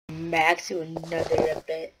welcome back to another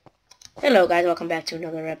episode. Hello guys, welcome back to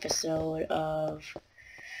another episode of...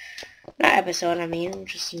 Not episode, I mean,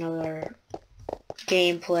 just another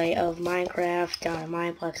gameplay of Minecraft down in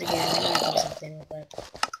Mineplex again. I'm gonna do something with it.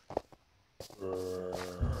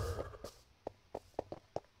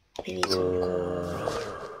 I need some coal.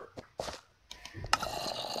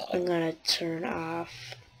 I'm gonna turn off.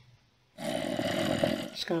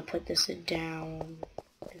 Just gonna put this down.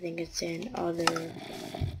 I think it's in other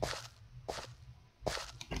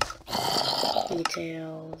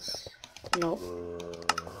details. Nope.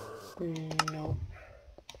 Nope.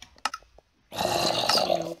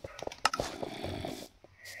 Nope.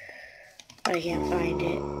 I can't find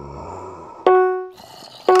it.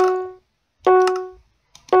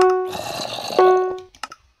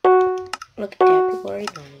 Look at that, people are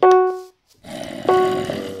ignoring me.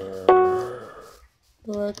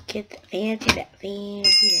 Look at that, fancy that.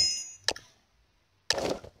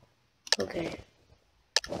 Okay.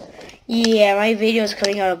 Yeah, my video is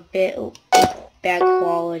coming out a bit bad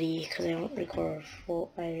quality because I don't record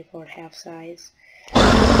full. I record half size.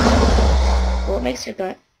 Well, it makes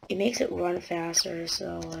it run faster,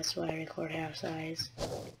 so that's why I record half size.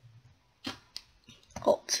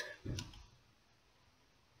 Alt.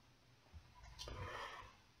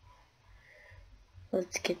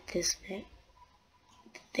 Let's get this back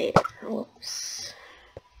there. Whoops.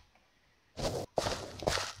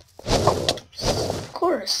 Of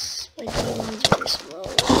course, my game is very slow.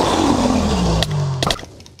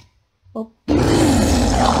 Oh.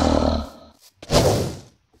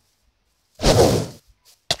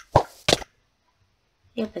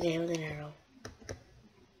 Yep, okay, with an arrow.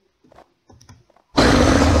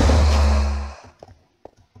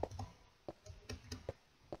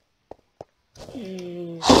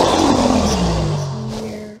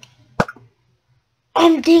 Here.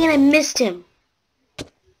 Oh, dang it, I missed him.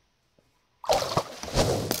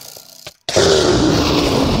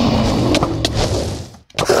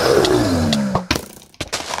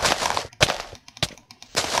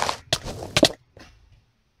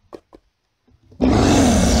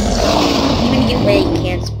 Even get away, you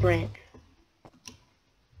can't sprint.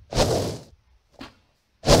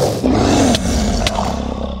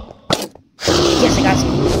 Yes, I got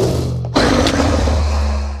some.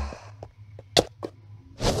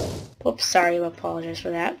 Oops, sorry, I apologize for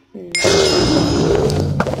that.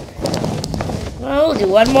 We'll do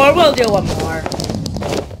one more, we'll do one more.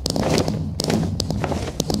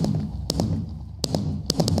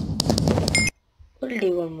 We'll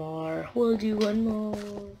do one more, we'll do one more.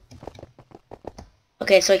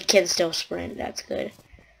 Okay, so I can still sprint, that's good.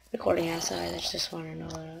 Recording outside, I just want to know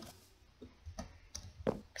that.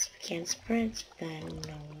 If I can't sprint, then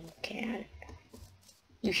no one can.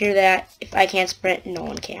 You hear that? If I can't sprint, no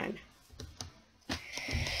one can.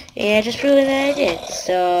 And just proving that I did,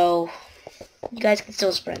 so you guys can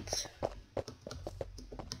still sprint.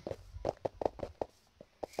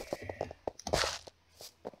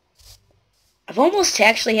 I've almost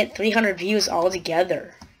actually hit 300 views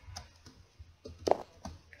altogether.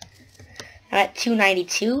 I'm at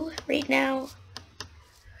 292 right now.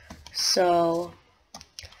 So,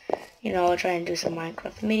 you know, I'll try and do some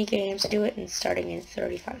Minecraft mini games, do it, and starting in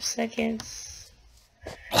 35 seconds.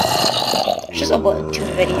 Just uploading 2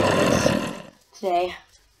 videos today,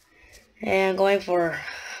 and going for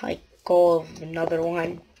like goal of another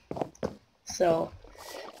one. So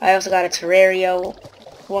I also got a Terraria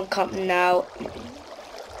one coming out,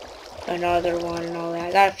 another one, and all that.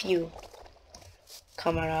 I got a few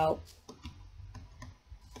coming out.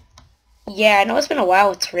 Yeah, I know it's been a while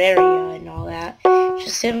with Terraria and all that.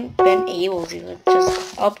 Just haven't been able to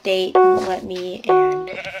just update and let me and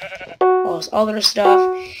all this other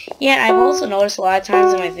stuff. Yeah, I've also noticed a lot of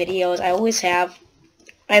times in my videos,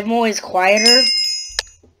 I'm always quieter,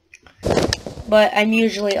 but I'm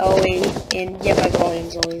usually always in, yeah, my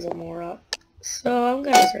volume's always more up. So I'm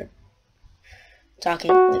gonna start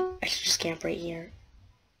talking. I should just camp right here.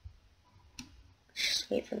 Just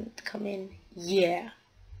wait for them to come in. Yeah.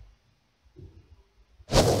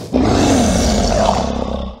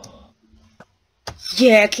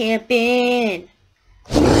 Yeah, camping!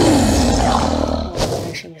 Oh,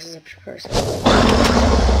 actually misses up your person.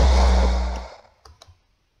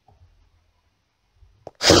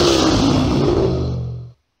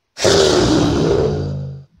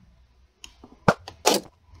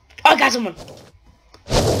 Oh, I got someone!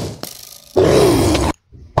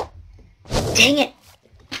 Dang it!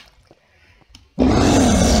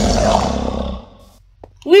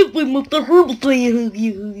 We moved the herbal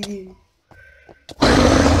thing.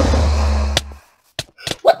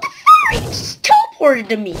 What the fuck? He just teleported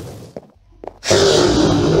to me.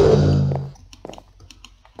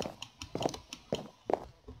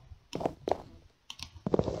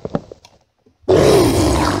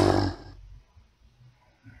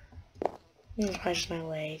 probably just my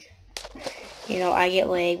leg. You know, I get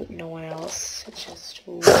lag, but no one else. It's just...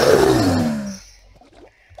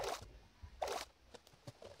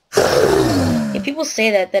 Yeah, people say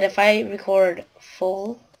that if I record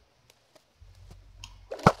full,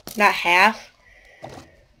 not half,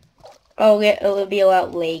 it would be a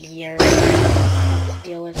lot laggier to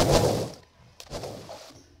deal with.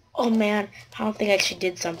 Oh man, I don't think I actually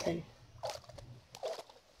did something.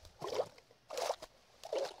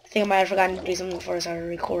 I think I might have forgotten to do something before I started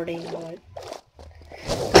recording, but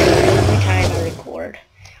every time I record.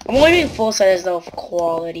 I'm only doing full size though for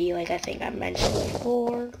quality, like I think I mentioned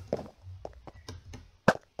before.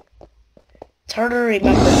 It's harder to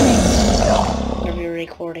remember things when you're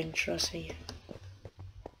recording, trust me.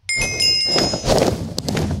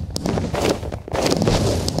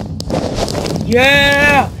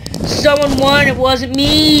 Yeah! Someone won, it wasn't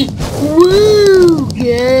me! Woo!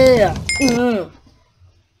 Yeah!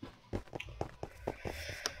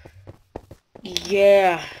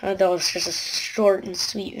 Yeah, that was just a short and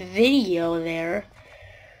sweet video there.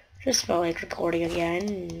 Just felt like recording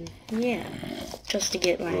again. Yeah, just to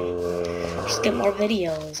get more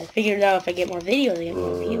videos. I figured out if I get more videos, I get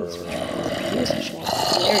more views, which is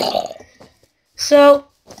scary. So,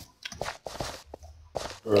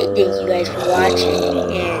 thank you guys for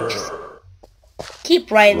watching, and just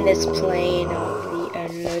keep riding this plane of the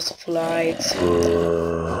endless flights.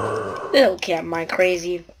 Little cat mind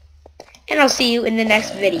crazy. And I'll see you in the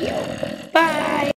next video.